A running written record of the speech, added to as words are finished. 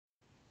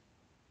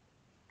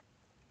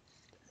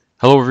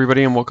Hello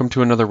everybody and welcome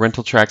to another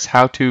RentalTrax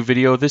how-to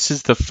video. This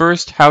is the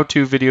first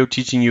how-to video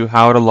teaching you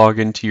how to log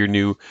into your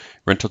new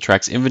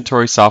RentalTrax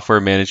inventory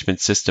software management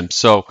system.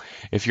 So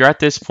if you're at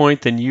this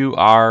point, then you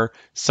are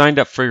signed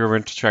up for your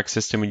RentalTrax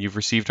system and you've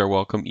received our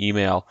welcome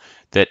email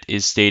that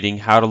is stating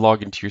how to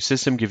log into your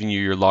system, giving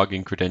you your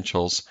login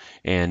credentials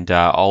and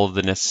all of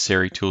the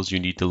necessary tools you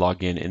need to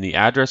log in. In the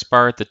address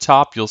bar at the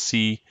top, you'll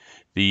see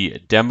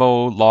the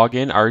demo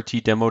login,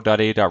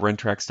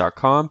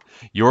 rtdemo.a.rentrax.com.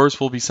 Yours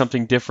will be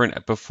something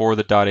different before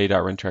the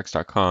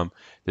 .a.rentrax.com.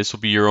 This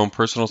will be your own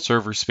personal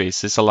server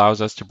space. This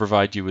allows us to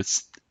provide you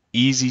with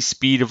easy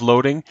speed of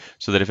loading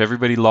so that if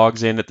everybody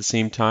logs in at the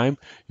same time,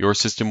 your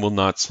system will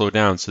not slow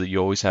down so that you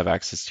always have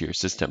access to your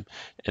system.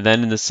 And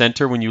then in the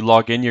center, when you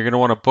log in, you're going to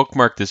want to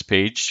bookmark this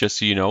page, just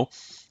so you know.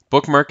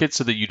 Bookmark it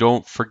so that you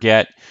don't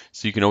forget,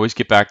 so you can always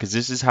get back, because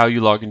this is how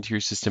you log into your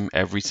system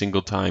every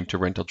single time to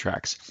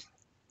RentalTrax.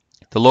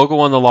 The logo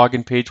on the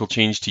login page will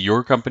change to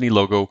your company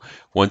logo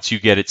once you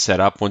get it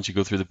set up, once you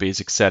go through the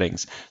basic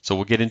settings. So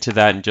we'll get into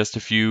that in just a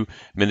few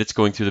minutes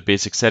going through the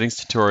basic settings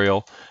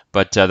tutorial,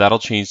 but that'll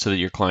change so that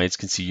your clients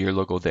can see your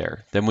logo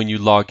there. Then when you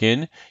log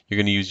in, you're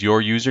going to use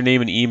your username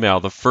and email.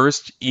 The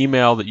first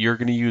email that you're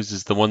going to use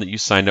is the one that you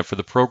signed up for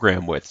the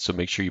program with, so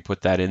make sure you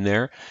put that in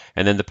there.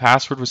 And then the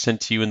password was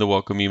sent to you in the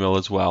welcome email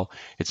as well.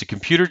 It's a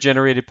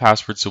computer-generated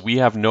password, so we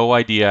have no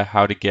idea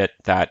how to get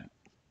that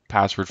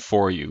password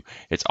for you.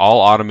 It's all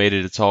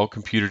automated, it's all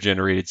computer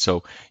generated,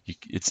 so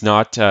it's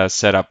not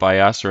set up by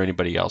us or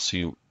anybody else. So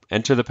you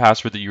enter the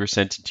password that you were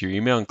sent into your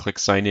email and click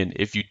sign in.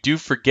 If you do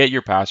forget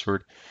your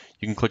password,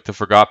 you can click the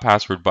forgot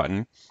password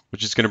button,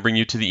 which is going to bring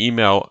you to the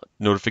email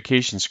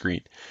notification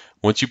screen.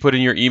 Once you put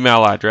in your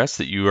email address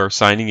that you are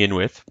signing in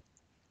with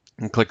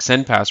and click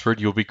send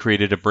password, you'll be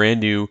created a brand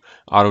new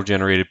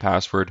auto-generated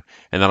password,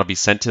 and that'll be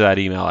sent to that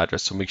email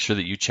address. So make sure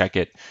that you check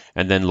it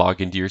and then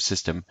log into your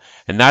system.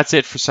 And that's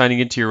it for signing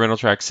into your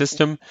RentalTrax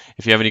system.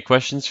 If you have any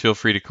questions, feel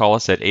free to call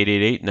us at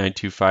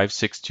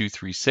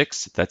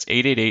 888-925-6236. That's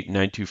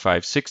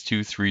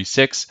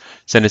 888-925-6236.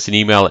 Send us an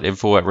email at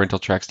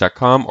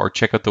info@rentaltrax.com or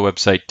check out the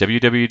website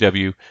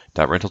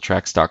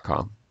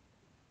www.rentaltrax.com.